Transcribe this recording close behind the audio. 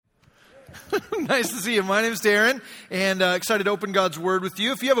Nice to see you. My name is Darin, and excited to open God's Word with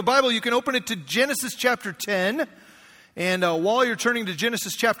you. If you have a Bible, you can open it to Genesis chapter 10. And while you're turning to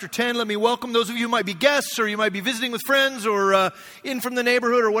Genesis chapter 10, let me welcome those of you who might be guests, or you might be visiting with friends, or in from the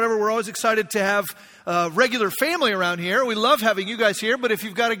neighborhood, or whatever. We're always excited to have regular family around here. We love having you guys here, but if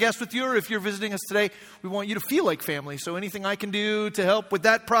you've got a guest with you, or if you're visiting us today, we want you to feel like family. So anything I can do to help with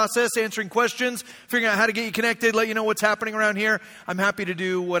that process, answering questions, figuring out how to get you connected, let you know what's happening around here, I'm happy to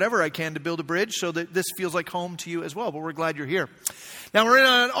do whatever I can to build a bridge so that this feels like home to you as well. But we're glad you're here. Now, we're in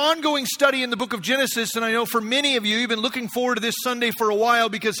an ongoing study in the book of Genesis, and I know for many of you, you've been looking forward to this Sunday for a while,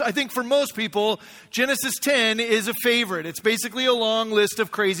 because I think for most people, Genesis 10 is a favorite. It's basically a long list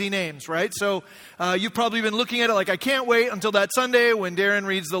of crazy names, right? So you've probably been looking at it like, I can't wait until that Sunday when Darin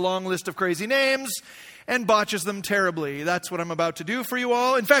reads the long list of crazy names and botches them terribly. That's what I'm about to do for you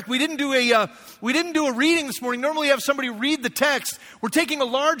all. In fact, we didn't do a reading this morning. Normally, you have somebody read the text. We're taking a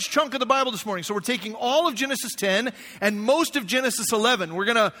large chunk of the Bible this morning, so we're taking all of Genesis 10 and most of Genesis 11. We're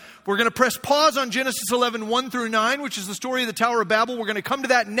gonna press pause on Genesis 11, 1 through 9, which is the story of the Tower of Babel. We're gonna come to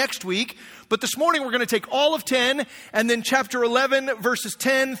that next week. But this morning, we're gonna take all of 10 and then chapter 11, verses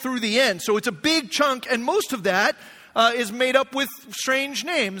 10 through the end. So it's a big chunk, and most of that is made up with strange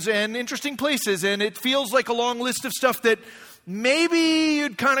names and interesting places. And it feels like a long list of stuff that maybe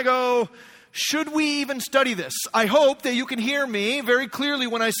you'd kind of go, should we even study this? I hope that you can hear me very clearly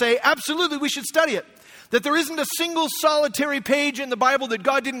when I say, absolutely, we should study it. That there isn't a single solitary page in the Bible that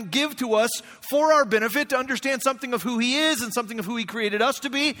God didn't give to us for our benefit to understand something of who He is and something of who He created us to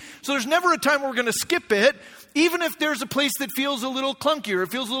be. So there's never a time where we're going to skip it, even if there's a place that feels a little clunkier,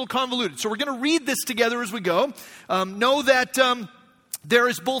 it feels a little convoluted. So we're going to read this together as we go. Know that there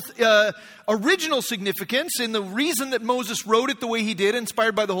is both original significance in the reason that Moses wrote it the way he did,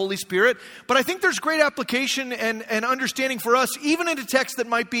 inspired by the Holy Spirit. But I think there's great application and understanding for us, even in a text that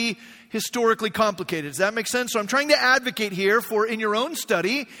might be historically complicated. Does that make sense? So I'm trying to advocate here for, in your own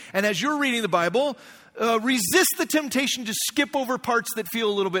study, and as you're reading the Bible, resist the temptation to skip over parts that feel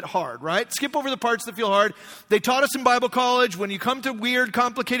a little bit hard, right? Skip over the parts that feel hard. They taught us in Bible college, when you come to weird,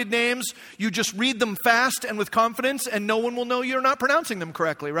 complicated names, you just read them fast and with confidence, and no one will know you're not pronouncing them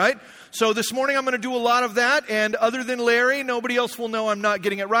correctly, right? So this morning I'm going to do a lot of that, and other than Larry, nobody else will know I'm not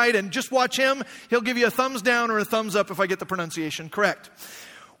getting it right. And just watch him. He'll give you a thumbs down or a thumbs up if I get the pronunciation correct.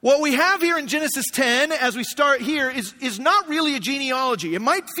 What we have here in Genesis 10, as we start here, is not really a genealogy. It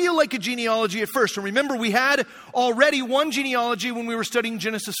might feel like a genealogy at first. And remember, we had already one genealogy when we were studying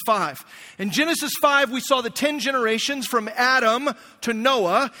Genesis 5. In Genesis 5, we saw the 10 generations from Adam to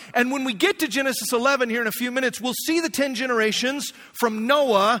Noah. And when we get to Genesis 11 here in a few minutes, we'll see the 10 generations from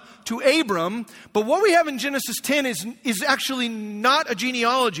Noah to Abram. But what we have in Genesis 10 is actually not a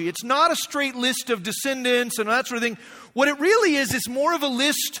genealogy. It's not a straight list of descendants and that sort of thing. What it really is more of a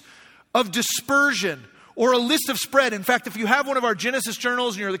list of dispersion or a list of spread. In fact, if you have one of our Genesis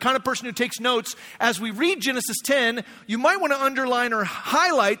journals and you're the kind of person who takes notes, as we read Genesis 10, you might want to underline or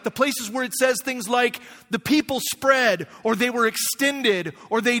highlight the places where it says things like the people spread, or they were extended,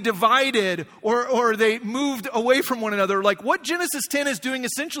 or they divided, or they moved away from one another. Like what Genesis 10 is doing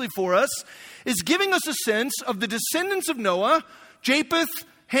essentially for us is giving us a sense of the descendants of Noah, Japheth,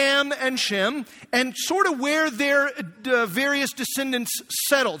 Ham, and Shem, and sort of where their various descendants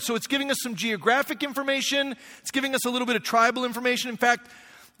settled. So it's giving us some geographic information. It's giving us a little bit of tribal information. In fact,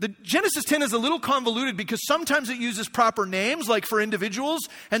 the Genesis 10 is a little convoluted because sometimes it uses proper names, like for individuals,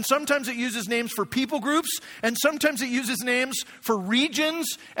 and sometimes it uses names for people groups, and sometimes it uses names for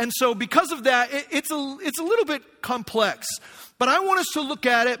regions. And so because of that, it's a little bit complex. But I want us to look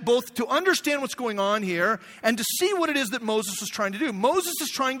at it both to understand what's going on here and to see what it is that Moses is trying to do. Moses is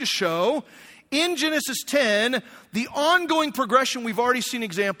trying to show in Genesis 10 the ongoing progression we've already seen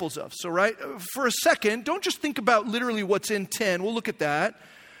examples of. So, right, for a second, don't just think about literally what's in 10. We'll look at that.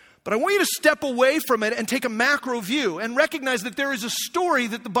 But I want you to step away from it and take a macro view and recognize that there is a story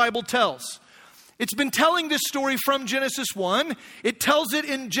that the Bible tells. It's been telling this story from Genesis 1. It tells it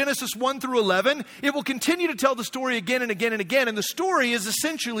in Genesis 1 through 11. It will continue to tell the story again and again and again. And the story is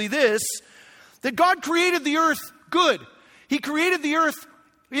essentially this, that God created the earth good. He created the earth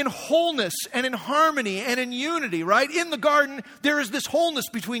in wholeness and in harmony and in unity, right? In the garden, there is this wholeness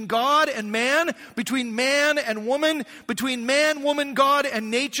between God and man, between man and woman, between man, woman, God, and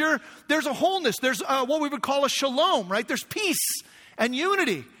nature. There's a wholeness. There's what we would call a shalom, right? There's peace and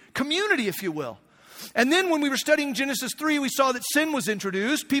unity, community, if you will. And then when we were studying Genesis 3, we saw that sin was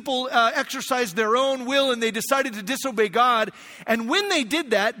introduced. People exercised their own will and they decided to disobey God. And when they did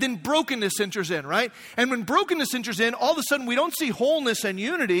that, then brokenness enters in, right? And when brokenness enters in, all of a sudden we don't see wholeness and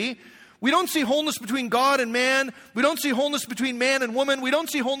unity. We don't see wholeness between God and man. We don't see wholeness between man and woman. We don't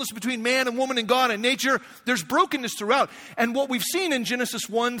see wholeness between man and woman and God and nature. There's brokenness throughout. And what we've seen in Genesis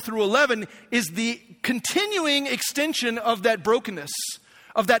 1 through 11 is the continuing extension of that brokenness,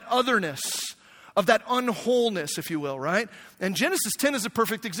 of that otherness, of that unwholeness, if you will, right? And Genesis 10 is a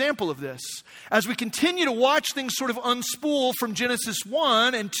perfect example of this. As we continue to watch things sort of unspool from Genesis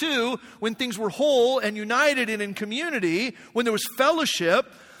 1 and 2, when things were whole and united and in community, when there was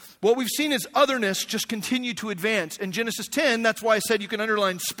fellowship, what we've seen is otherness just continue to advance. In Genesis 10, that's why I said you can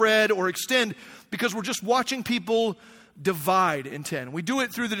underline spread or extend, because we're just watching people divide in 10. We do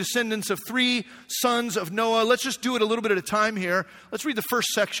it through the descendants of 3 sons of Noah. Let's just do it a little bit at a time here. Let's read the first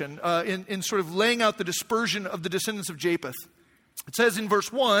section in sort of laying out the dispersion of the descendants of Japheth. It says in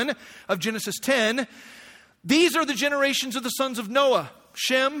verse 1 of Genesis 10, "These are the generations of the sons of Noah,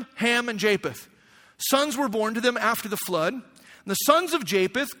 Shem, Ham, and Japheth. Sons were born to them after the flood. And the sons of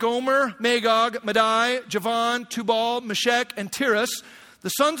Japheth, Gomer, Magog, Madai, Javan, Tubal, Meshech, and Tiras. The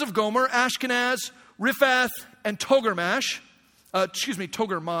sons of Gomer, Ashkenaz, Riphath, and Togarmah.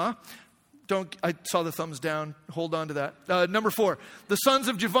 I saw the thumbs down. Hold on to that. Number 4. The sons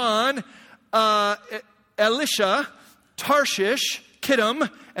of Javan, Elisha, Tarshish, Kittim,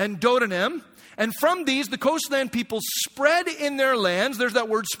 and Dodanim. And from these, the coastland people spread in their lands." There's that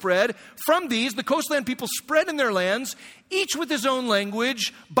word spread. "From these, the coastland people spread in their lands, each with his own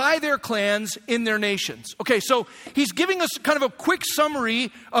language, by their clans in their nations." Okay, so he's giving us kind of a quick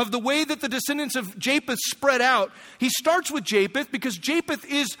summary of the way that the descendants of Japheth spread out. He starts with Japheth because Japheth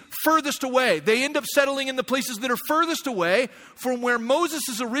is furthest away. They end up settling in the places that are furthest away from where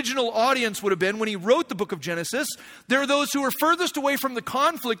Moses' original audience would have been when he wrote the book of Genesis. There are those who are furthest away from the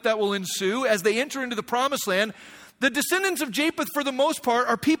conflict that will ensue as they enter into the promised land. The descendants of Japheth, for the most part,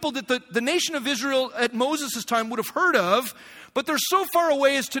 are people that the nation of Israel at Moses' time would have heard of, but they're so far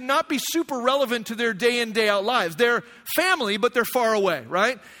away as to not be super relevant to their day in, day out lives. They're family, but they're far away,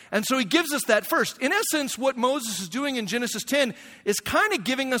 right? And so he gives us that first. In essence, what Moses is doing in Genesis 10 is kind of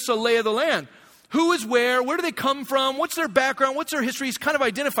giving us a lay of the land. Who is where do they come from? What's their background? What's their history? He's kind of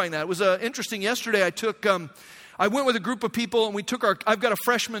identifying that. It was interesting. Yesterday I went with a group of people and I've got a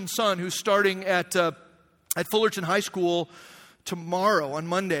freshman son who's starting at Fullerton High School tomorrow on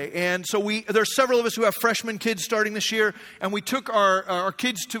Monday. And so there's several of us who have freshman kids starting this year, and we took our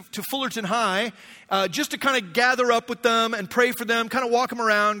kids to Fullerton High just to kind of gather up with them and pray for them, kind of walk them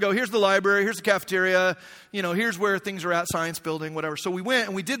around, go, here's the library, here's the cafeteria, here's where things are at, science building, whatever. So we went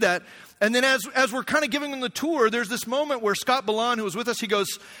and we did that. And then as we're kind of giving them the tour, there's this moment where Scott Balan, who was with us, he goes,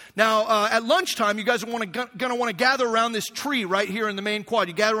 "Now, at lunchtime, you guys are going to want to gather around this tree right here in the main quad.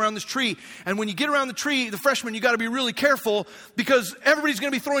 You gather around this tree. And when you get around the tree, the freshmen, you got to be really careful because everybody's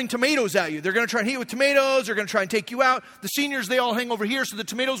going to be throwing tomatoes at you. They're going to try and hit you with tomatoes. They're going to try and take you out. The seniors, they all hang over here. So the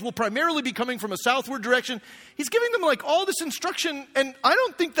tomatoes will primarily be coming from a southward direction." He's giving them like all this instruction. And I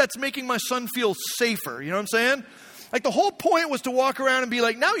don't think that's making my son feel safer. You know what I'm saying? Like the whole point was to walk around and be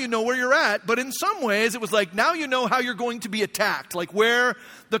like, now you know where you're at. But in some ways, it was like, now you know how you're going to be attacked. Like where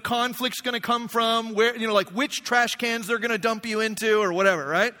the conflict's going to come from, where, like which trash cans they're going to dump you into or whatever,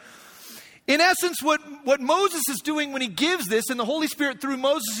 right? In essence, what Moses is doing when he gives this, and the Holy Spirit through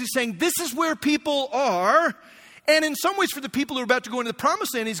Moses, he's saying, this is where people are. And in some ways, for the people who are about to go into the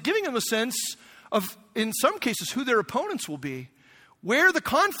promised land, he's giving them a sense of, in some cases, who their opponents will be. Where the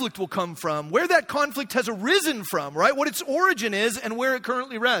conflict will come from, where that conflict has arisen from, right? What its origin is and where it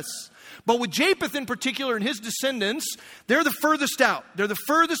currently rests. But with Japheth in particular and his descendants, they're the furthest out. They're the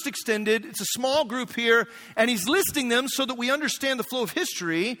furthest extended. It's a small group here, and he's listing them so that we understand the flow of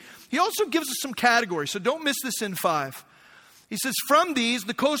history. He also gives us some categories, so don't miss this in 5. He says, from these,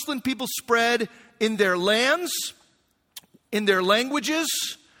 the coastland people spread in their lands, in their languages,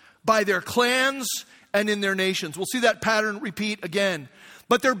 by their clans, and in their nations. We'll see that pattern repeat again.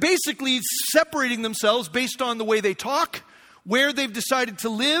 But they're basically separating themselves based on the way they talk, where they've decided to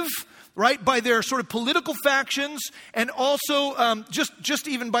live, right? By their sort of political factions, and also just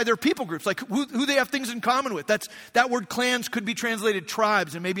even by their people groups, like who they have things in common with. That word clans could be translated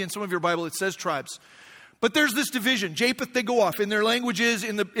tribes, and maybe in some of your Bible it says tribes. But there's this division. Japheth, they go off in their languages,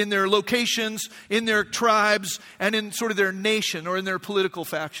 in their locations, in their tribes, and in sort of their nation or in their political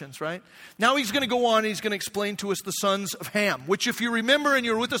factions, right? Now he's going to go on and he's going to explain to us the sons of Ham, which if you remember and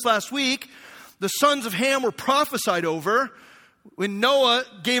you were with us last week, the sons of Ham were prophesied over when Noah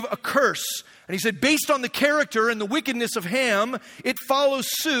gave a curse. And he said, based on the character and the wickedness of Ham, it follows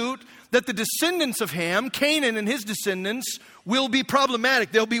suit that the descendants of Ham, Canaan and his descendants, will be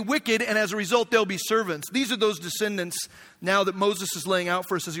problematic. They'll be wicked, and as a result, they'll be servants. These are those descendants now that Moses is laying out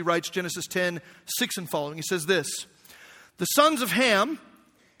for us as he writes Genesis 10, 6 and following. He says this, the sons of Ham,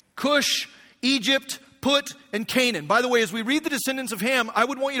 Cush, Egypt, Put, and Canaan. By the way, as we read the descendants of Ham, I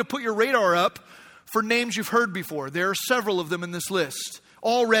would want you to put your radar up for names you've heard before. There are several of them in this list.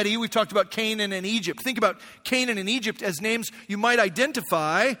 Already, we've talked about Canaan and Egypt. Think about Canaan and Egypt as names you might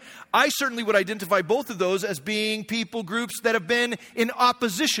identify. I certainly would identify both of those as being people groups that have been in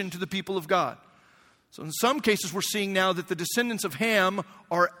opposition to the people of God. So in some cases, we're seeing now that the descendants of Ham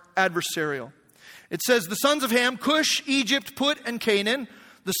are adversarial. It says, the sons of Ham, Cush, Egypt, Put, and Canaan.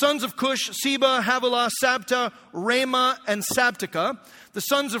 The sons of Cush, Seba, Havilah, Sabta, Ramah, and Sabteka. The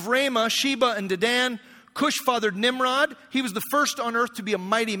sons of Ramah, Sheba, and Dedan. Cush fathered Nimrod. He was the first on earth to be a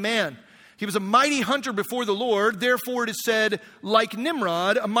mighty man. He was a mighty hunter before the Lord. Therefore, it is said, like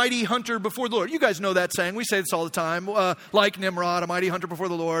Nimrod, a mighty hunter before the Lord. You guys know that saying. We say this all the time. Like Nimrod, a mighty hunter before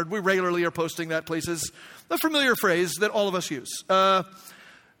the Lord. We regularly are posting that places. A familiar phrase that all of us use.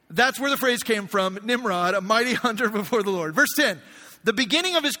 That's where the phrase came from. Nimrod, a mighty hunter before the Lord. Verse 10. The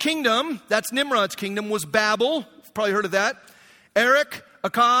beginning of his kingdom, that's Nimrod's kingdom, was Babel. You've probably heard of that. Erech,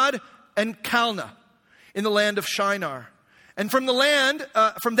 Akkad, and Calneh in the land of Shinar. And from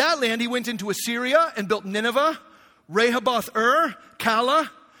that land, he went into Assyria and built Nineveh, Rehoboth-ur, Calah,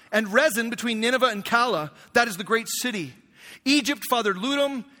 and Rezin between Nineveh and Calah. That is the great city. Egypt fathered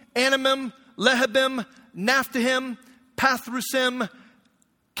Ludum, Anamim, Lehabim, Naphtuhim, Pathrusim,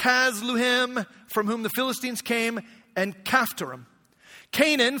 Casluhim, from whom the Philistines came, and Caphtorim.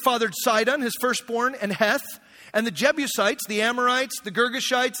 Canaan fathered Sidon, his firstborn, and Heth. And the Jebusites, the Amorites, the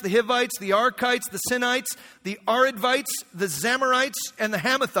Girgashites, the Hivites, the Arkites, the Sinites, the Aridvites, the Zamorites, and the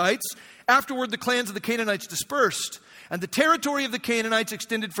Hamathites. Afterward, the clans of the Canaanites dispersed. And the territory of the Canaanites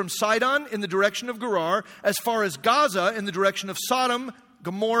extended from Sidon in the direction of Gerar, as far as Gaza in the direction of Sodom,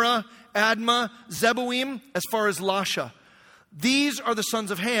 Gomorrah, Admah, Zeboim, as far as Lasha. These are the sons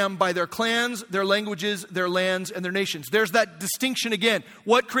of Ham by their clans, their languages, their lands, and their nations. There's that distinction again.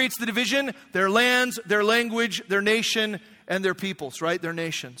 What creates the division? Their lands, their language, their nation, and their peoples, right? Their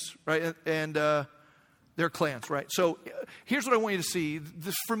nations, right? And their clans, right? So here's what I want you to see.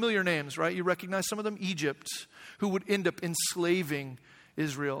 The familiar names, right? You recognize some of them? Egypt, who would end up enslaving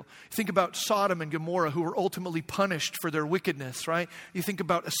Israel. Think about Sodom and Gomorrah, who were ultimately punished for their wickedness, right? You think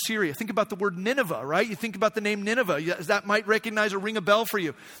about Assyria. Think about the word Nineveh, right? You think about the name Nineveh. That might recognize or ring a bell for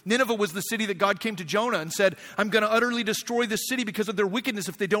you. Nineveh was the city that God came to Jonah and said, I'm going to utterly destroy this city because of their wickedness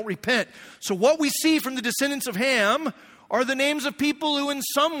if they don't repent. So what we see from the descendants of Ham are the names of people who in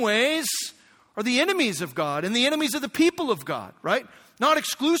some ways are the enemies of God and the enemies of the people of God, right? Not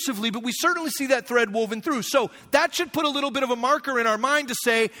exclusively, but we certainly see that thread woven through. So that should put a little bit of a marker in our mind to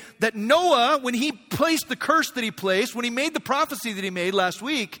say that Noah, when he placed the curse that he placed, when he made the prophecy that he made last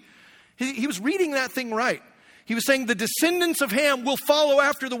week, he was reading that thing right. He was saying the descendants of Ham will follow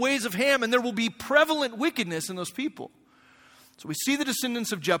after the ways of Ham, and there will be prevalent wickedness in those people. So we see the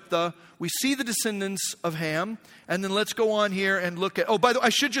descendants of Jephthah, we see the descendants of Ham, and then let's go on here and look at, by the way, I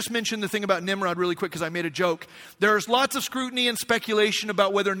should just mention the thing about Nimrod really quick because I made a joke. There's lots of scrutiny and speculation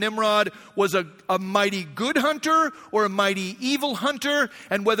about whether Nimrod was a mighty good hunter or a mighty evil hunter,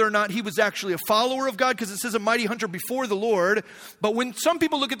 and whether or not he was actually a follower of God, because it says a mighty hunter before the Lord. But when some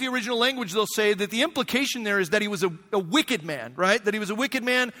people look at the original language, they'll say that the implication there is that he was a wicked man, right? That he was a wicked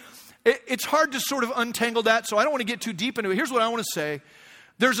man. It's hard to sort of untangle that, so I don't want to get too deep into it. Here's what I want to say.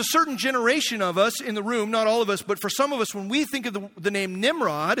 There's a certain generation of us in the room, not all of us, but for some of us, when we think of the name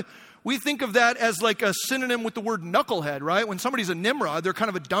Nimrod, we think of that as like a synonym with the word knucklehead, right? When somebody's a Nimrod, they're kind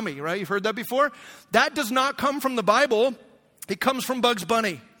of a dummy, right? You've heard that before? That does not come from the Bible. It comes from Bugs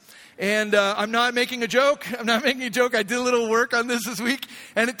Bunny. And I'm not making a joke. I did a little work on this week.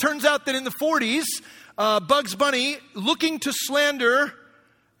 And it turns out that in the 40s, Bugs Bunny, looking to slander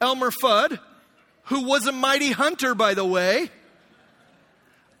Elmer Fudd, who was a mighty hunter, by the way,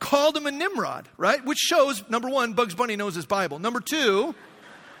 called him a Nimrod, right? Which shows, number one, Bugs Bunny knows his Bible. Number two,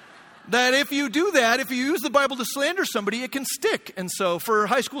 that if you do that, if you use the Bible to slander somebody, it can stick. And so for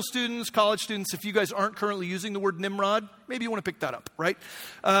high school students, college students, if you guys aren't currently using the word Nimrod, maybe you want to pick that up, right?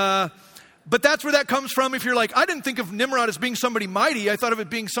 But that's where that comes from. If you're like, I didn't think of Nimrod as being somebody mighty. I thought of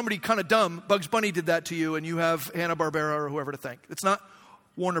it being somebody kind of dumb. Bugs Bunny did that to you, and you have Hanna-Barbera or whoever to thank. It's not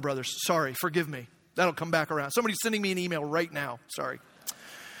Warner Brothers. Sorry, forgive me. That'll come back around. Somebody's sending me an email right now. Sorry.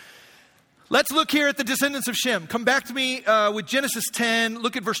 Let's look here at the descendants of Shem. Come back to me with Genesis 10.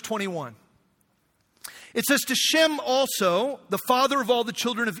 Look at verse 21. It says, to Shem also, the father of all the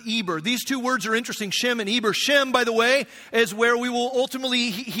children of Eber. These two words are interesting, Shem and Eber. Shem, by the way, is where we will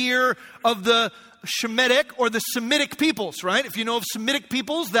ultimately hear of the Shemitic or the Semitic peoples, right? If you know of Semitic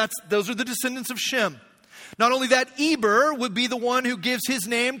peoples, those are the descendants of Shem. Not only that, Eber would be the one who gives his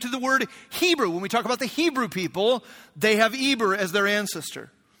name to the word Hebrew. When we talk about the Hebrew people, they have Eber as their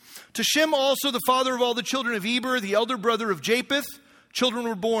ancestor. To Shem also, the father of all the children of Eber, the elder brother of Japheth, children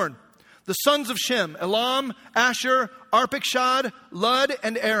were born. The sons of Shem, Elam, Asher, Arpachshad, Lud,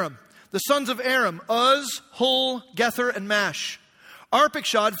 and Aram. The sons of Aram, Uz, Hul, Gether, and Mash.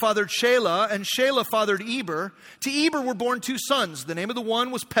 Arpachshad fathered Shelah, and Shelah fathered Eber. To Eber were born two sons. The name of the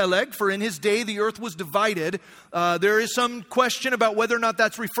one was Peleg, for in his day the earth was divided. There is some question about whether or not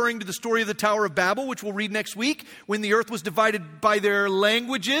that's referring to the story of the Tower of Babel, which we'll read next week, when the earth was divided by their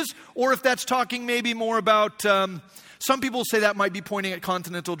languages, or if that's talking maybe more about, some people say that might be pointing at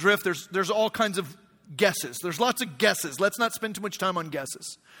continental drift. There's all kinds of guesses. There's lots of guesses. Let's not spend too much time on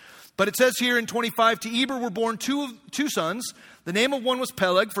guesses. But it says here in 25, to Eber were born two sons. The name of one was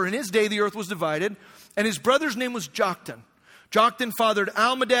Peleg, for in his day the earth was divided. And his brother's name was Joktan. Joktan fathered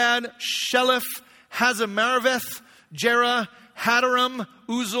Almadad, Sheleph, Hazamarveth, Jerah, Hadaram,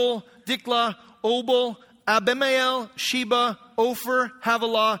 Uzal, Diklah, Obal, Abimael, Sheba, Ophir,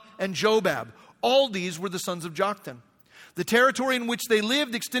 Havilah, and Jobab. All these were the sons of Joktan. The territory in which they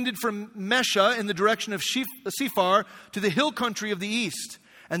lived extended from Mesha in the direction of Sephar to the hill country of the east.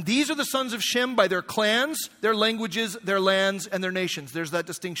 And these are the sons of Shem by their clans, their languages, their lands, and their nations. There's that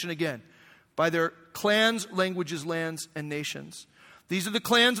distinction again. By their clans, languages, lands, and nations. These are the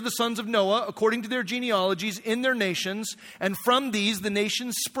clans of the sons of Noah, according to their genealogies in their nations. And from these, the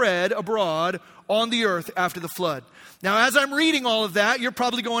nations spread abroad on the earth after the flood. Now, as I'm reading all of that, you're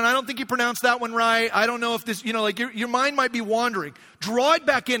probably going, I don't think you pronounced that one right. I don't know if this, your mind might be wandering. Draw it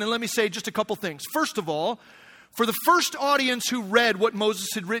back in and let me say just a couple things. First of all, for the first audience who read what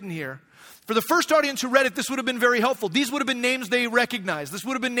Moses had written here, for the first audience who read it, this would have been very helpful. These would have been names they recognized. This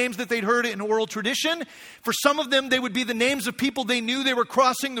would have been names that they'd heard in oral tradition. For some of them, they would be the names of people they knew they were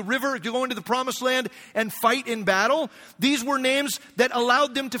crossing the river to go into the promised land and fight in battle. These were names that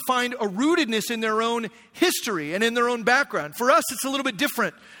allowed them to find a rootedness in their own history and in their own background. For us, it's a little bit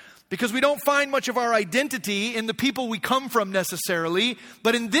different, because we don't find much of our identity in the people we come from necessarily.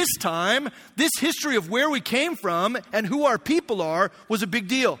 But in this time, this history of where we came from and who our people are was a big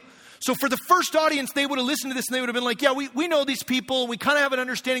deal. So for the first audience, they would have listened to this and they would have been like, yeah, we know these people. We kind of have an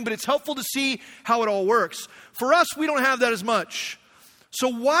understanding, but it's helpful to see how it all works. For us, we don't have that as much. So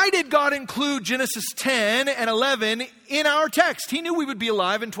why did God include Genesis 10 and 11 in our text? He knew we would be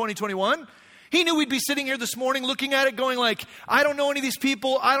alive in 2021. He knew we'd be sitting here this morning looking at it going like, I don't know any of these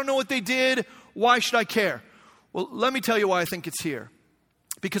people. I don't know what they did. Why should I care? Well, let me tell you why I think it's here.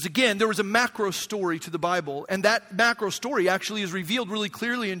 Because again, there was a macro story to the Bible, and that macro story actually is revealed really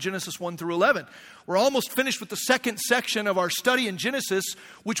clearly in Genesis 1 through 11. We're almost finished with the second section of our study in Genesis,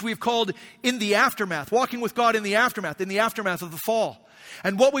 which we've called In the Aftermath, walking with God in the aftermath of the fall.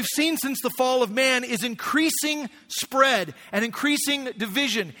 And what we've seen since the fall of man is increasing spread and increasing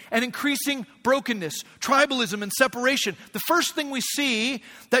division and increasing brokenness, tribalism and separation. The first thing we see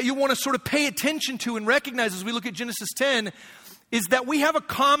that you want to sort of pay attention to and recognize as we look at Genesis 10 is that we have a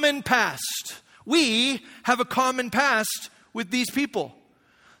common past. We have a common past with these people.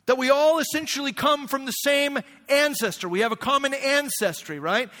 That we all essentially come from the same ancestor. We have a common ancestry,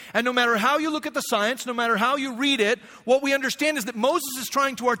 right? And no matter how you look at the science, no matter how you read it, what we understand is that Moses is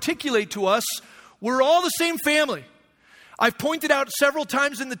trying to articulate to us, we're all the same family. I've pointed out several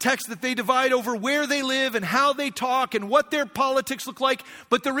times in the text that they divide over where they live and how they talk and what their politics look like,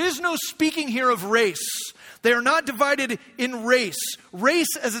 but there is no speaking here of race. They are not divided in race.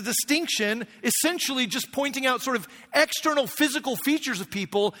 Race as a distinction, essentially just pointing out sort of external physical features of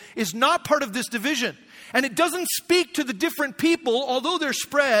people, is not part of this division. And it doesn't speak to the different people, although they're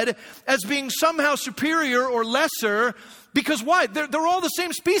spread, as being somehow superior or lesser. Because why? They're all the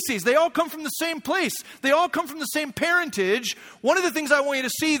same species. They all come from the same place. They all come from the same parentage. One of the things I want you to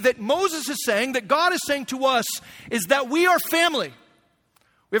see that Moses is saying, that God is saying to us, is that we are family.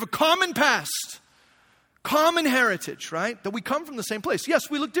 We have a common past. Common heritage, right? That we come from the same place. Yes,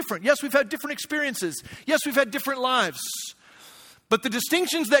 we look different. Yes, we've had different experiences. Yes, we've had different lives. But the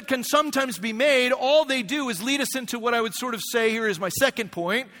distinctions that can sometimes be made, all they do is lead us into what I would sort of say here is my second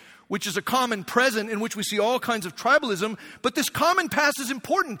point, which is a common present in which we see all kinds of tribalism. But this common past is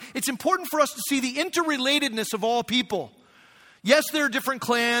important. It's important for us to see the interrelatedness of all people. Yes, there are different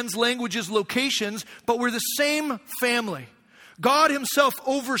clans, languages, locations, but we're the same family. God himself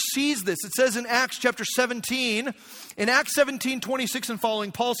oversees this. It says in Acts chapter 17, in Acts 17:26 and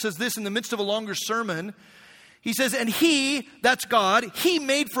following, Paul says this in the midst of a longer sermon. He says, and he, that's God, he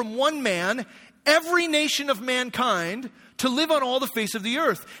made from one man every nation of mankind to live on all the face of the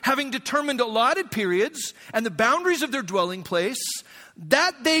earth, having determined allotted periods and the boundaries of their dwelling place,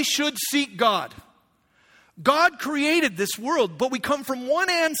 that they should seek God. God created this world, but we come from one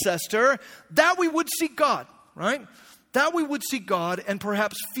ancestor that we would seek God, right? that we would seek God and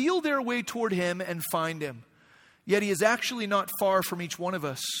perhaps feel their way toward him and find him. Yet he is actually not far from each one of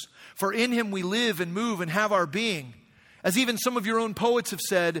us. For in him we live and move and have our being. As even some of your own poets have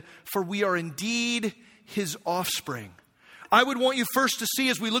said, for we are indeed his offspring. I would want you first to see,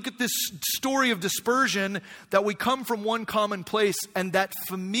 as we look at this story of dispersion, that we come from one common place, and that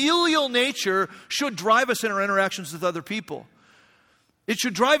familial nature should drive us in our interactions with other people. It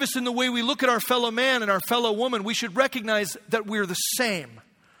should drive us in the way we look at our fellow man and our fellow woman. We should recognize that we're the same.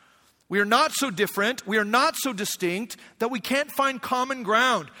 We are not so different, we are not so distinct, that we can't find common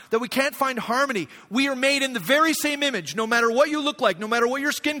ground, that we can't find harmony. We are made in the very same image, no matter what you look like, no matter what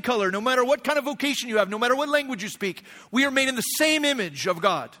your skin color, no matter what kind of vocation you have, no matter what language you speak. We are made in the same image of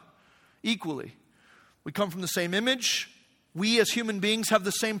God, equally. We come from the same image. We as human beings have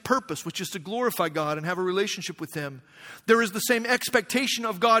the same purpose, which is to glorify God and have a relationship with him. There is the same expectation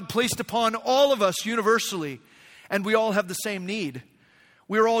of God placed upon all of us universally, and we all have the same need.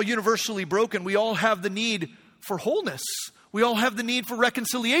 We are all universally broken. We all have the need for wholeness. We all have the need for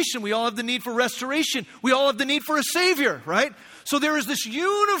reconciliation. We all have the need for restoration. We all have the need for a Savior, right? So there is this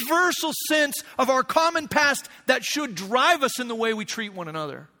universal sense of our common past that should drive us in the way we treat one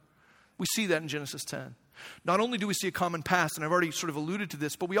another. We see that in Genesis 10. Not only do we see a common past, and I've already sort of alluded to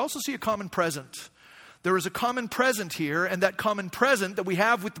this, but we also see a common present. There is a common present here, and that common present that we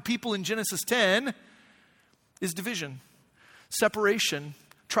have with the people in Genesis 10 is division. Separation,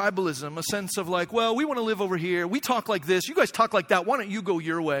 tribalism, a sense of like, well, we want to live over here. We talk like this. You guys talk like that. Why don't you go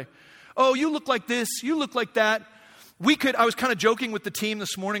your way? Oh, you look like this. You look like that. I was kind of joking with the team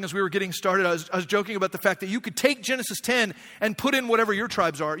this morning as we were getting started. I was joking about the fact that you could take Genesis 10 and put in whatever your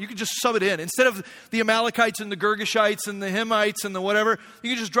tribes are. You could just sub it in. Instead of the Amalekites and the Girgashites and the Himites and the whatever, you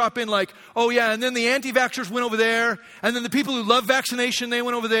could just drop in like, oh yeah, and then the anti-vaxxers went over there, and then the people who love vaccination, they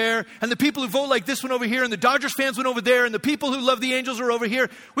went over there, and the people who vote like this went over here, and the Dodgers fans went over there, and the people who love the Angels are over here.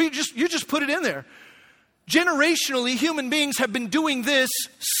 You just put it in there. Generationally, human beings have been doing this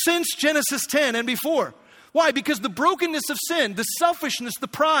since Genesis 10 and before. Why? Because the brokenness of sin, the selfishness, the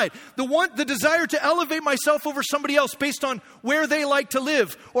pride, the desire to elevate myself over somebody else based on where they like to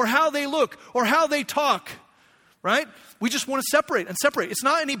live or how they look or how they talk, right? We just want to separate and separate. It's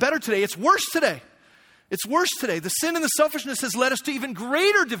not any better today. It's worse today. It's worse today. The sin and the selfishness has led us to even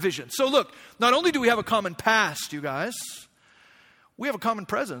greater division. So look, not only do we have a common past, you guys, we have a common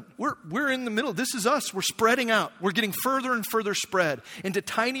present. We're in the middle. This is us. We're spreading out. We're getting further and further spread into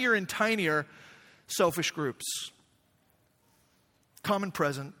tinier and tinier selfish groups. Common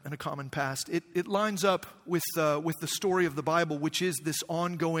present and a common past. It lines up with the story of the Bible, which is this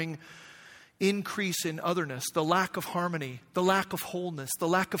ongoing increase in otherness, the lack of harmony, the lack of wholeness, the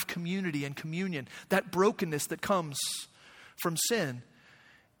lack of community and communion, that brokenness that comes from sin.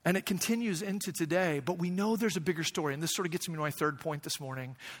 And it continues into today, but we know there's a bigger story. And this sort of gets me to my third point this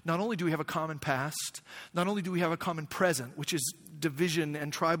morning. Not only do we have a common past, not only do we have a common present, which is division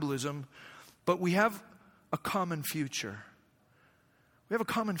and tribalism, but we have a common future. We have a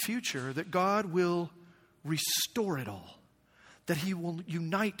common future that God will restore it all, that he will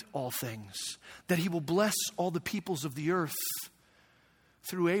unite all things, that he will bless all the peoples of the earth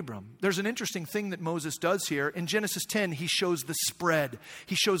through Abram. There's an interesting thing that Moses does here. In Genesis 10, he shows the spread.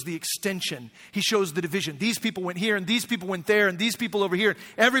 He shows the extension. He shows the division. These people went here and these people went there and these people over here.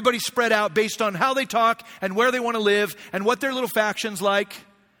 Everybody spread out based on how they talk and where they want to live and what their little factions like.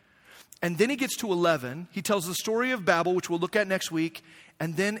 And then he gets to 11. He tells the story of Babel, which we'll look at next week.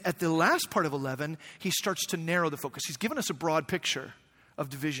 And then at the last part of 11, he starts to narrow the focus. He's given us a broad picture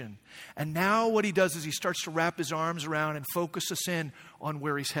of division. And now what he does is he starts to wrap his arms around and focus us in on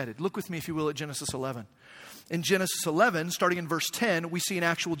where he's headed. Look with me, if you will, at Genesis 11. In Genesis 11, starting in verse 10, we see an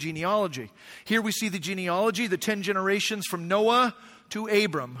actual genealogy. Here we see the genealogy, the 10 generations from Noah to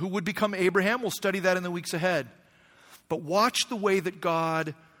Abram, who would become Abraham. We'll study that in the weeks ahead. But watch the way that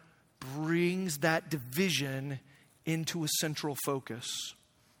God brings that division into a central focus.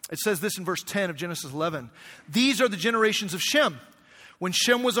 It says this in verse 10 of Genesis 11. These are the generations of Shem. When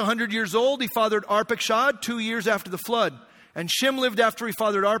Shem was 100 years old, he fathered Arpachshad 2 years after the flood. And Shem lived after he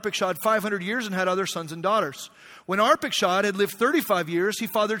fathered Arpachshad 500 years and had other sons and daughters. When Arpachshad had lived 35 years, he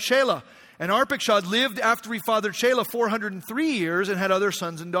fathered Shelah. And Arpachshad lived after he fathered Shelah 403 years and had other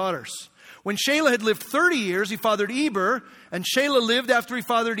sons and daughters. When Shelah had lived 30 years, he fathered Eber, and Shelah lived after he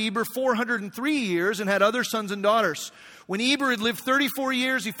fathered Eber 403 years and had other sons and daughters. When Eber had lived 34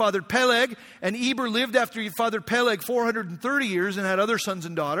 years, he fathered Peleg, and Eber lived after he fathered Peleg 430 years and had other sons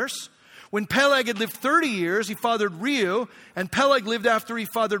and daughters. When Peleg had lived 30 years, he fathered Reu, and Peleg lived after he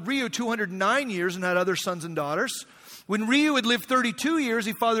fathered Reu 209 years and had other sons and daughters. When Reu had lived 32 years,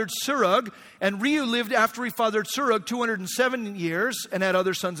 he fathered Serug, and Reu lived after he fathered Serug 207 years and had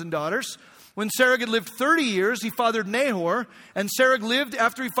other sons and daughters. When Serug had lived 30 years, he fathered Nahor, and Serug lived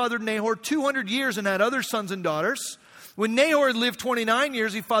after he fathered Nahor 200 years and had other sons and daughters. When Nahor had lived 29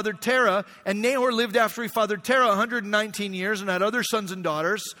 years, he fathered Terah, and Nahor lived after he fathered Terah 119 years and had other sons and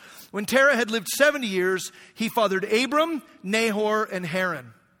daughters. When Terah had lived 70 years, he fathered Abram, Nahor, and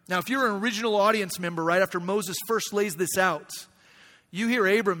Haran. Now, if you're an original audience member, right after Moses first lays this out, you hear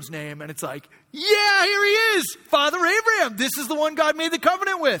Abram's name, and it's like, yeah, here he is, Father Abraham. This is the one God made the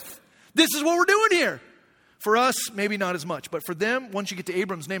covenant with. This is what we're doing here. For us, maybe not as much, but for them, once you get to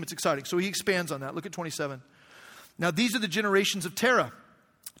Abram's name, it's exciting. So he expands on that. Look at 27. Now, these are the generations of Terah.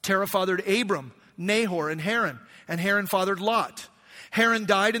 Terah fathered Abram, Nahor, and Haran fathered Lot. Haran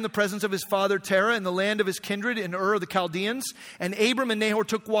died in the presence of his father Terah in the land of his kindred in Ur of the Chaldeans, and Abram and Nahor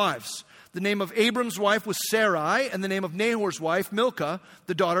took wives. The name of Abram's wife was Sarai, and the name of Nahor's wife, Milcah,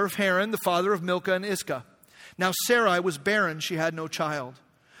 the daughter of Haran, the father of Milcah and Iscah. Now Sarai was barren, she had no child.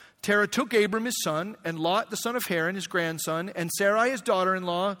 Terah took Abram his son, and Lot the son of Haran his grandson, and Sarai his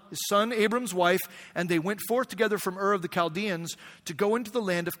daughter-in-law, his son Abram's wife, and they went forth together from Ur of the Chaldeans to go into the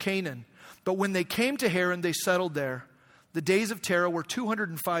land of Canaan. But when they came to Haran, they settled there. The days of Terah were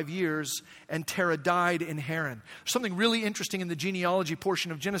 205 years, and Terah died in Haran. There's something really interesting in the genealogy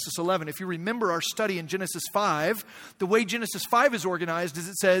portion of Genesis 11. If you remember our study in Genesis 5, the way Genesis 5 is organized is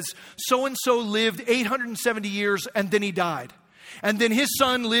it says, so-and-so lived 870 years, and then he died. And then his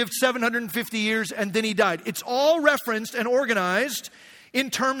son lived 750 years, and then he died. It's all referenced and organized in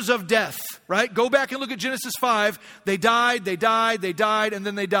terms of death, right? Go back and look at Genesis 5. They died, and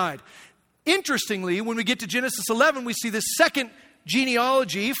then they died. Interestingly, when we get to Genesis 11, we see this second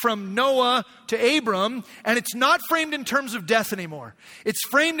genealogy from Noah to Abram, and it's not framed in terms of death anymore. It's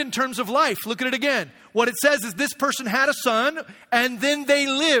framed in terms of life. Look at it again. What it says is this person had a son, and then they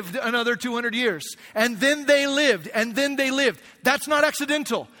lived another 200 years. And then they lived, and then they lived. That's not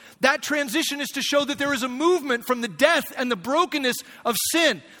accidental. That transition is to show that there is a movement from the death and the brokenness of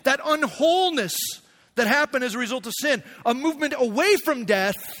sin, that unwholeness that happened as a result of sin, a movement away from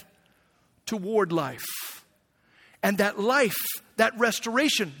death toward life. And that life, that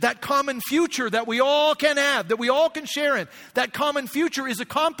restoration, that common future that we all can have, that we all can share in, that common future is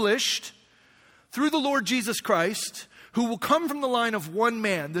accomplished through the Lord Jesus Christ, who will come from the line of one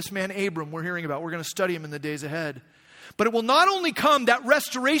man, this man Abram we're hearing about. We're going to study him in the days ahead. But it will not only come, that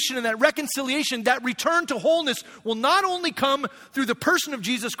restoration and that reconciliation, that return to wholeness will not only come through the person of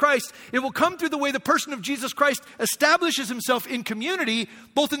Jesus Christ, it will come through the way the person of Jesus Christ establishes himself in community,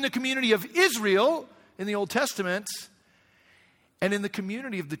 both in the community of Israel in the Old Testament and in the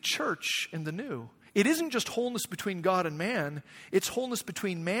community of the church in the New. It isn't just wholeness between God and man, it's wholeness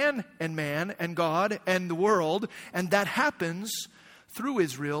between man and God and the world, and that happens through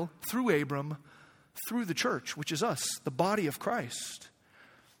Israel, through Abram, through the church, which is us, the body of Christ.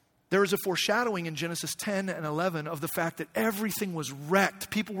 There is a foreshadowing in Genesis 10 and 11 of the fact that everything was wrecked.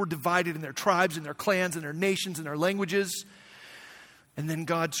 People were divided in their tribes and their clans and their nations and their languages. And then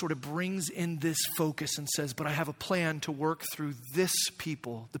God sort of brings in this focus and says, but I have a plan to work through this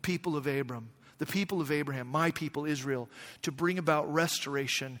people, the people of Abram, the people of Abraham, my people Israel, to bring about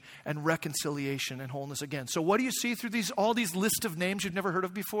restoration and reconciliation and wholeness again. So what do you see through all these list of names you've never heard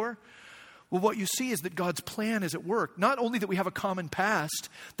of before? Well, what you see is that God's plan is at work. Not only that we have a common past,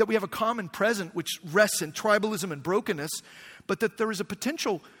 that we have a common present which rests in tribalism and brokenness, but that there is a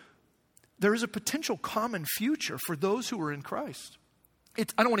potential common future for those who are in Christ.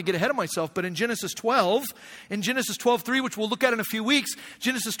 I don't want to get ahead of myself, but in Genesis 12:3, which we'll look at in a few weeks,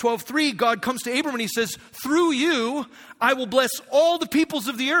 Genesis 12:3, God comes to Abram and he says, through you, I will bless all the peoples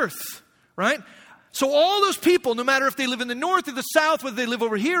of the earth, right? So all those people, no matter if they live in the north or the south, whether they live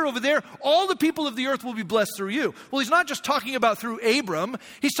over here, over there, all the people of the earth will be blessed through you. Well, he's not just talking about through Abram.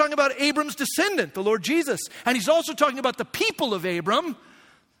 He's talking about Abram's descendant, the Lord Jesus. And he's also talking about the people of Abram,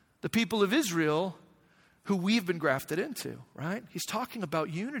 the people of Israel, who we've been grafted into, right? He's talking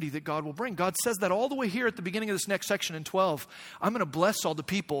about unity that God will bring. God says that all the way here at the beginning of this next section in 12. I'm going to bless all the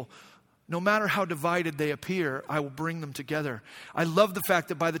people. No matter how divided they appear, I will bring them together. I love the fact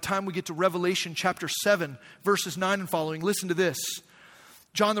that by the time we get to Revelation chapter 7, verses 9 and following, listen to this.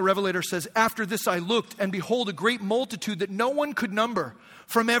 John the Revelator says, after this I looked, and behold, a great multitude that no one could number,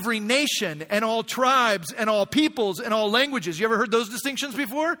 from every nation and all tribes and all peoples and all languages. You ever heard those distinctions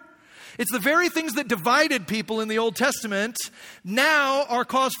before? It's the very things that divided people in the Old Testament now are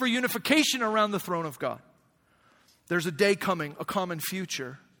cause for unification around the throne of God. There's a day coming, a common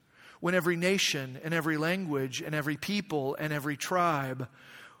future, when every nation and every language and every people and every tribe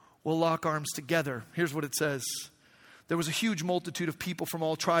will lock arms together. Here's what it says. There was a huge multitude of people from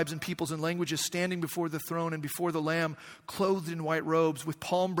all tribes and peoples and languages standing before the throne and before the Lamb, clothed in white robes, with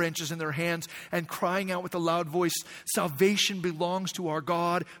palm branches in their hands, and crying out with a loud voice, "Salvation belongs to our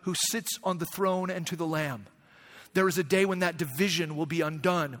God who sits on the throne and to the Lamb." There is a day when that division will be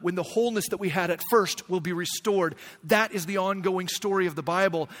undone, when the wholeness that we had at first will be restored. That is the ongoing story of the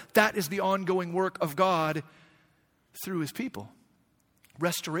Bible. That is the ongoing work of God through his people.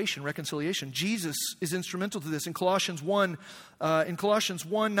 Restoration, reconciliation. Jesus is instrumental to this. In Colossians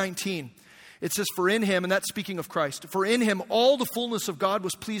 1:19, it says, "For in him," and that's speaking of Christ, "for in him all the fullness of God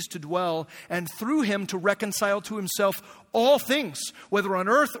was pleased to dwell, and through him to reconcile to himself all things, whether on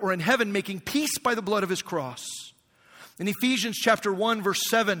earth or in heaven, making peace by the blood of his cross." In Ephesians chapter 1, verse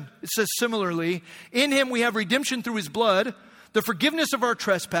 7, it says similarly, "In him we have redemption through his blood, the forgiveness of our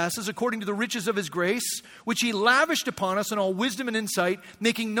trespasses, according to the riches of his grace, which he lavished upon us in all wisdom and insight,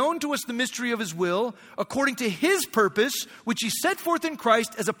 making known to us the mystery of his will, according to his purpose, which he set forth in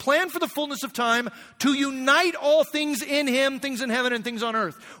Christ as a plan for the fullness of time, to unite all things in him, things in heaven and things on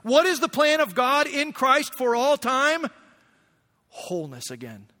earth." What is the plan of God in Christ for all time? Wholeness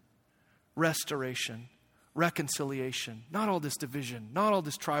again. Restoration. Reconciliation. Not all this division, not all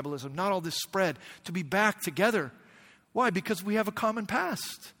this tribalism, not all this spread. To be back together. Why? Because we have a common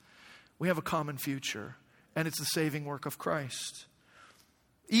past. We have a common future. And it's the saving work of Christ.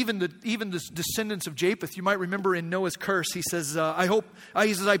 Even the descendants of Japheth, you might remember in Noah's curse, he says,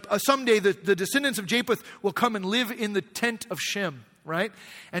 someday the descendants of Japheth will come and live in the tent of Shem, right?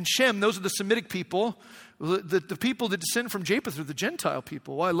 And Shem, those are the Semitic people. The people that descend from Japheth are the Gentile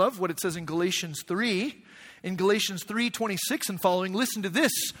people. Well, I love what it says in Galatians 3. In Galatians 3:26 and following, listen to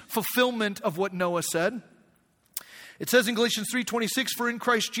this fulfillment of what Noah said. It says in Galatians 3:26, "For in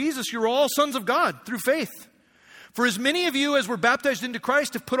Christ Jesus you're all sons of God through faith. For as many of you as were baptized into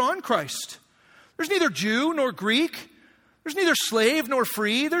Christ have put on Christ. There's neither Jew nor Greek. There's neither slave nor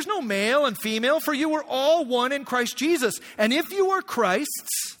free. There's no male and female, for you are all one in Christ Jesus. And if you are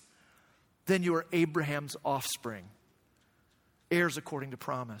Christ's, then you are Abraham's offspring, heirs according to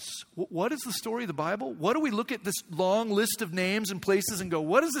promise." What is the story of the Bible? What do we look at this long list of names and places and go,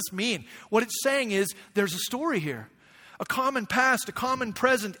 what does this mean? What it's saying is there's a story here. A common past, a common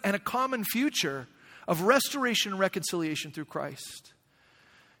present, and a common future of restoration and reconciliation through Christ.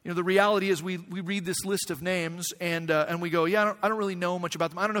 You know, the reality is we read this list of names and we go, I don't really know much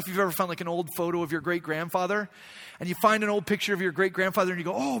about them. I don't know if you've ever found like an old photo of your great-grandfather and you find an old picture of your great-grandfather and you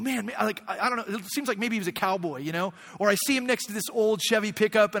go, oh man, I don't know, it seems like maybe he was a cowboy, you know? Or I see him next to this old Chevy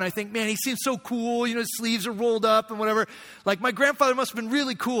pickup and I think, man, he seems so cool, you know, his sleeves are rolled up and whatever. Like my grandfather must have been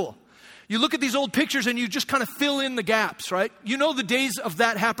really cool. You look at these old pictures and you just kind of fill in the gaps, right? You know the days of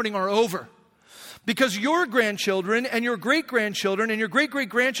that happening are over. Because your grandchildren and your great-grandchildren and your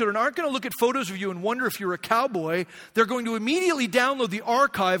great-great-grandchildren aren't going to look at photos of you and wonder if you're a cowboy. They're going to immediately download the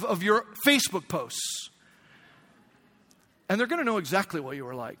archive of your Facebook posts. And they're going to know exactly what you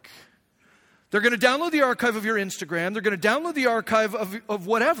were like. They're going to download the archive of your Instagram. They're going to download the archive of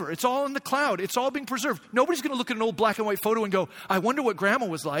whatever. It's all in the cloud. It's all being preserved. Nobody's going to look at an old black and white photo and go, I wonder what grandma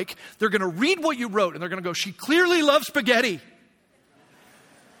was like. They're going to read what you wrote and they're going to go, she clearly loves spaghetti.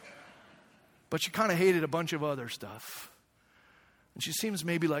 But she kind of hated a bunch of other stuff. And she seems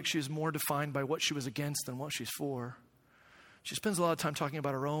maybe like she was more defined by what she was against than what she's for. She spends a lot of time talking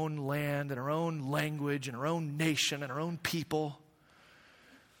about her own land and her own language and her own nation and her own people.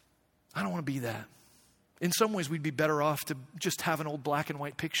 I don't want to be that. In some ways, we'd be better off to just have an old black and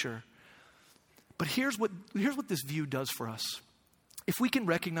white picture. But here's what this view does for us. If we can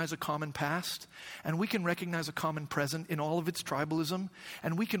recognize a common past, and we can recognize a common present in all of its tribalism,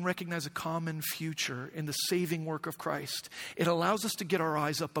 and we can recognize a common future in the saving work of Christ, it allows us to get our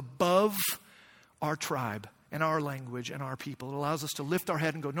eyes up above our tribe and our language and our people. It allows us to lift our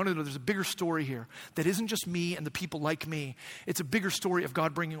head and go, no, there's a bigger story here that isn't just me and the people like me. It's a bigger story of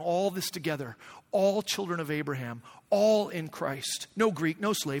God bringing all this together, all children of Abraham, all in Christ. No Greek,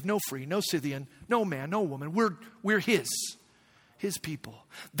 no slave, no free, no Scythian, no man, no woman. We're his people.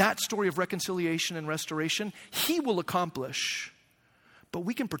 That story of reconciliation and restoration, he will accomplish. But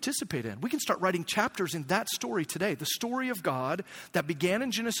we can participate in. We can start writing chapters in that story today. The story of God that began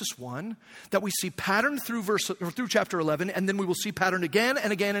in Genesis 1, that we see patterned through chapter 11, and then we will see patterned again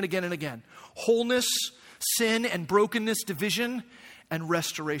and again and again and again. Wholeness, sin and brokenness, division, and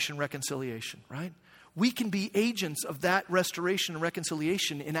restoration, reconciliation, right? We can be agents of that restoration and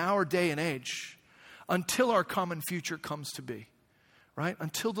reconciliation in our day and age until our common future comes to be. Right?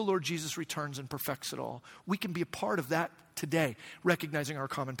 Until the Lord Jesus returns and perfects it all. We can be a part of that today, recognizing our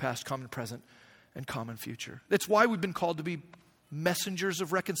common past, common present, and common future. That's why we've been called to be messengers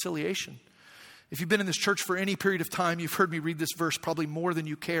of reconciliation. If you've been in this church for any period of time, you've heard me read this verse probably more than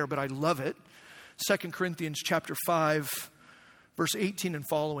you care, but I love it. 2 Corinthians chapter 5, verse 18 and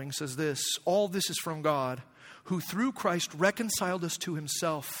following says this, all this is from God, who through Christ reconciled us to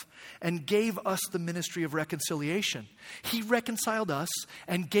himself and gave us the ministry of reconciliation. He reconciled us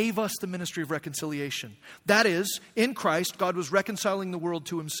and gave us the ministry of reconciliation. That is, in Christ, God was reconciling the world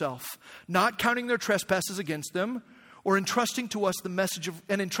to himself, not counting their trespasses against them, or entrusting to us the message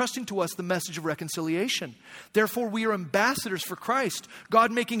of reconciliation. Therefore, we are ambassadors for Christ,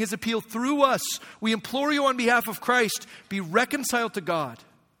 God making his appeal through us. We implore you on behalf of Christ, be reconciled to God.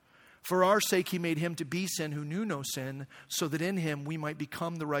 For our sake, he made him to be sin who knew no sin, so that in him we might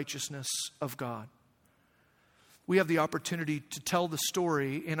become the righteousness of God. We have the opportunity to tell the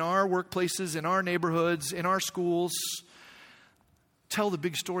story in our workplaces, in our neighborhoods, in our schools. Tell the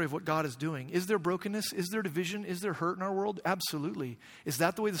big story of what God is doing. Is there brokenness? Is there division? Is there hurt in our world? Absolutely. Is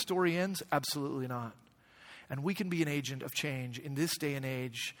that the way the story ends? Absolutely not. And we can be an agent of change in this day and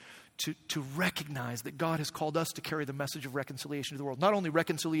age to recognize that God has called us to carry the message of reconciliation to the world. Not only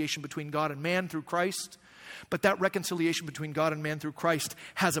reconciliation between God and man through Christ, but that reconciliation between God and man through Christ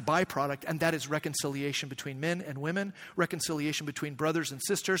has a byproduct, and that is reconciliation between men and women, reconciliation between brothers and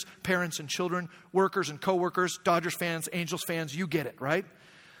sisters, parents and children, workers and co-workers, Dodgers fans, Angels fans, you get it, right?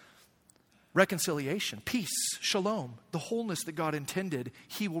 Reconciliation, peace, shalom, the wholeness that God intended,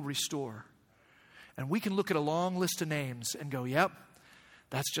 he will restore. And we can look at a long list of names and go, yep,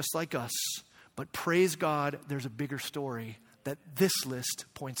 that's just like us. But praise God, there's a bigger story that this list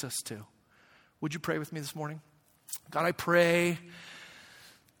points us to. Would you pray with me this morning? God, I pray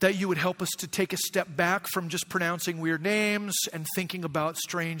that you would help us to take a step back from just pronouncing weird names and thinking about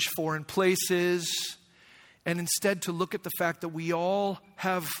strange foreign places, and instead to look at the fact that we all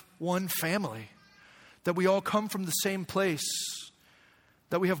have one family, that we all come from the same place,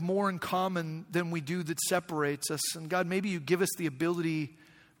 that we have more in common than we do that separates us. And God, maybe you give us the ability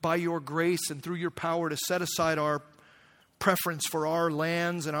by your grace and through your power to set aside our preference for our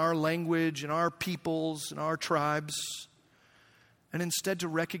lands and our language and our peoples and our tribes, and instead to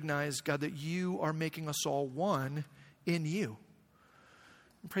recognize, God, that you are making us all one in you.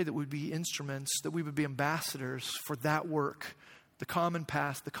 I pray that we'd be instruments, that we would be ambassadors for that work, the common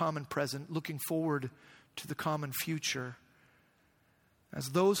past, the common present, looking forward to the common future, as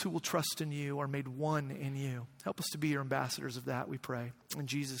those who will trust in you are made one in you. Help us to be your ambassadors of that, we pray. In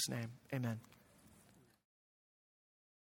Jesus' name, amen.